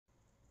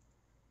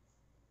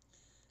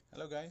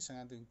Hello guys,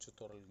 ang ating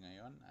tutorial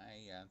ngayon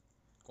ay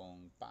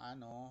kung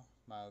paano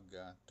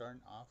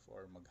mag-turn off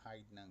or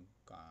mag-hide ng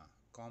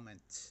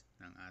comments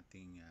ng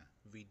ating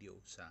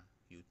video sa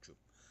YouTube.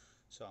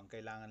 So ang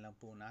kailangan lang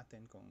po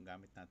natin kung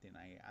gamit natin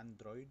ay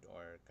Android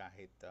or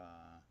kahit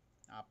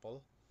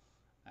Apple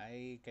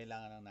ay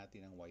kailangan lang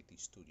natin ng YT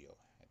Studio.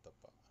 Ito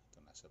po,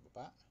 ito nasa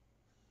baba.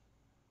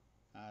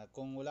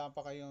 Kung wala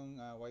pa kayong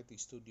YT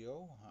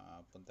Studio,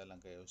 punta lang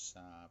kayo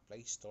sa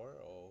Play Store,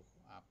 o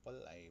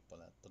Apple ay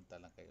punta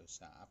lang kayo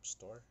sa App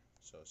Store.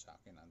 So sa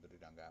akin Android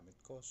ang gamit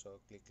ko,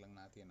 so click lang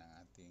natin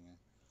ang ating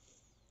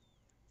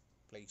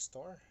Play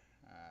Store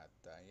at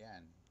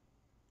ayan,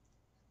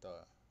 ito,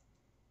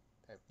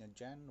 type nyo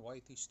dyan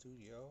YT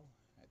Studio.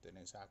 Ito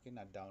na sa akin,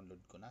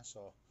 na-download ko na,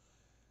 so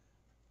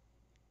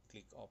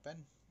click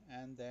open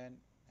and then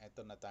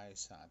ito na tayo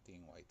sa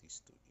ating YT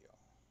Studio.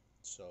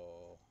 So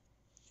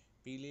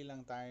pili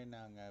lang tayo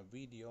ng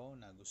video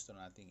na gusto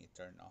nating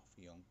i-turn off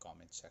yung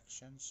comment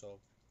section. So,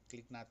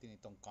 click natin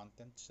itong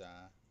content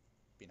sa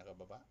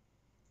pinakababa.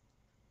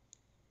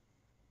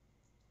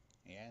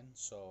 Ayan.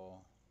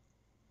 So,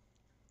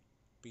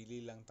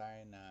 pili lang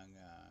tayo ng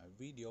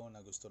video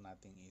na gusto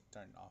nating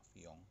i-turn off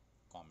yung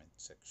comment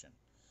section.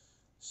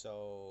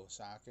 So,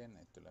 sa akin,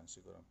 ito lang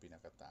siguro ang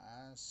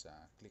pinakataas.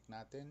 Click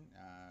natin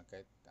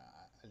kahit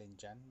alin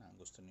dyan ang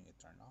gusto nyo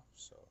i-turn off.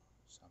 So,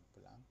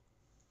 sample lang.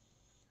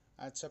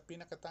 At sa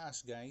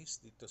pinakataas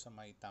guys, dito sa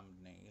may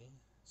thumbnail,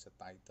 sa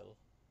title,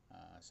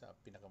 sa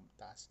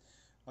pinakataas,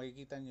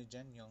 makikita nyo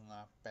dyan yung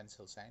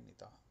pencil sign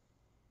ito.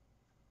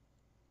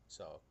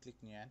 So, click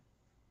nyo yan.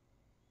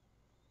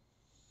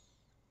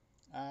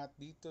 At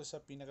dito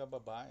sa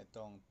pinakababa,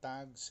 itong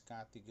tags,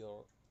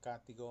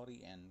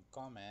 category and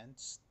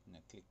comments,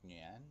 na-click nyo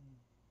yan.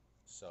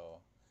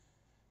 So,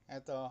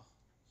 ito,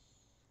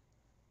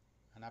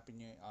 hanapin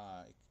nyo,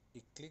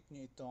 i-click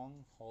nyo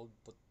itong hold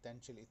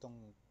potential, itong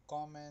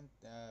comment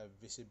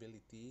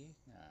visibility.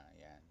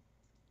 Yan.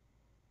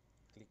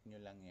 Click nyo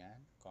lang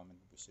yan,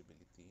 comment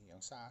visibility. Yung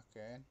sa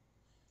akin,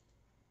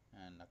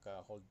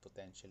 naka-hold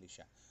potentially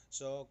siya.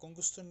 So, kung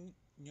gusto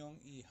nyong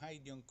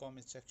i-hide yung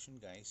comment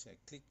section guys,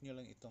 click nyo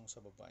lang itong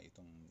sa baba,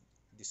 itong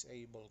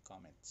disable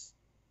comments.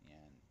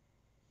 Yan.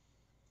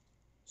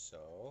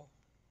 So,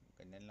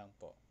 ganyan lang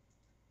po.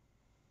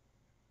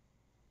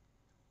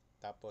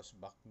 Tapos,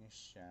 back nyo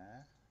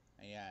siya.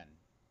 Ayan.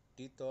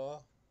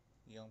 Dito,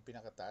 yung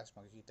pinakataas,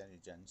 makikita nyo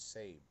dyan,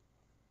 save.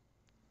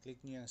 Click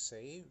nyo yung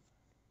save.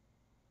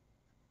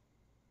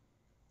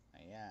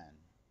 Ayan.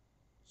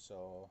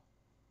 So,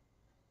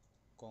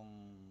 kung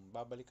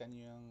babalikan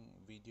nyo yung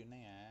video na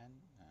yan,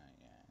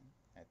 ayan,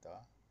 ito.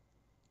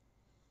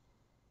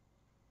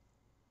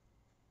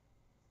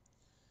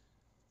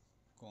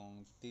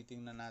 Kung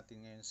titingnan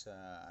natin ngayon sa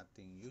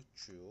ating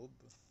YouTube,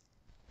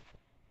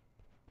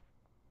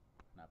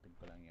 hanapin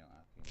ko lang yung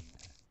aking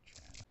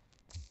channel.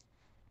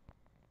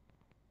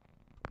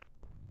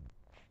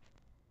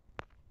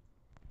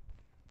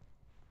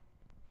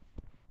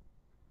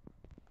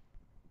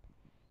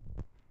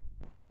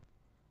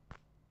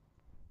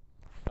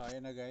 So,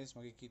 ayan na guys,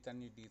 makikita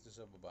nyo dito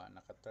sa baba,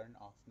 naka-turn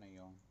off na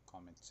yung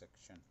comment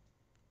section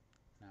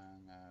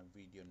ng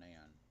video na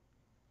yan.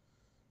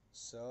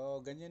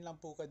 So, ganyan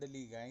lang po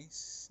kadali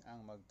guys,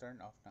 ang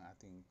mag-turn off ng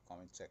ating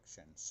comment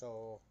section.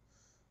 So,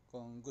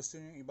 kung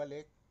gusto nyo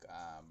ibalik,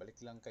 balik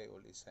lang kayo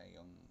ulit sa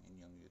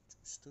inyong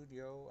YouTube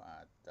Studio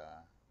at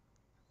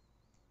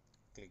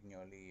click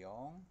nyo ulit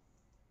yung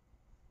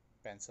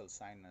pencil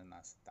sign na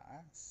nasa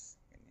taas.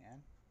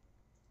 Ganyan.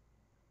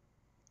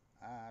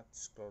 At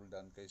scroll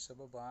down kayo sa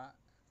baba.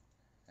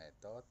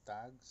 Ito,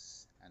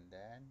 tags. And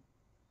then,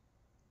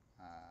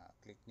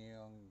 click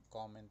nyo yung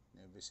comment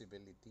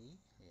visibility.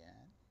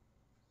 Ayan.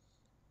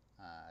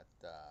 At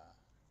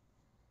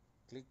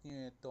click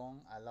nyo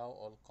itong allow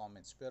all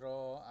comments.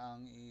 Pero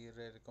ang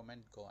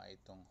i-recommend ko ay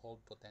itong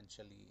hold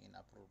potentially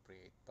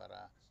inappropriate,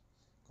 para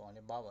kung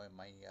halimbawa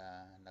may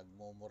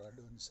nagmumura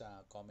dun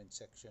sa comment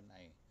section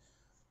ay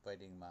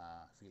pwedeng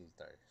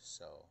ma-filter.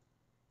 So,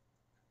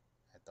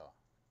 ito,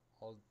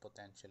 hold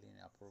potentially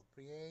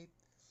inappropriate.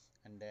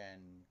 And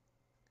then,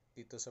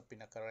 dito sa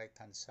pinaka right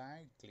hand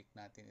side, click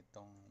natin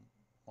itong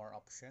more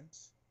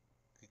options.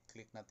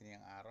 Click natin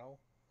yung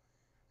arrow.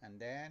 And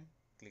then,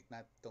 click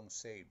natin itong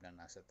save na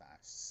nasa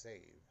taas.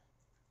 Save.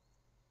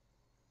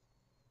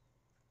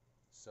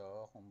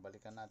 So, kung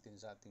balikan natin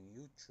sa ating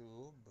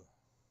YouTube,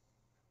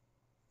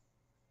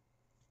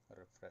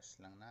 refresh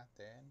lang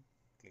natin.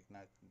 Click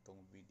natin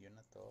itong video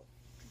na to.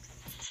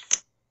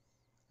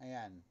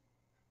 Ayan.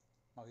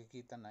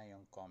 Makikita na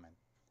yung comment.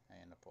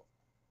 Ayan na po.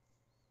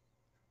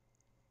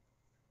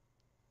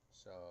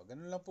 So,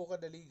 ganun lang po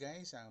kadali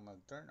guys ang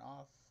mag-turn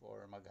off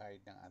or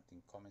mag-hide ng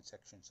ating comment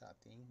section sa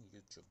ating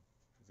YouTube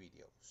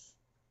videos.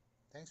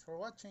 Thanks for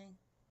watching!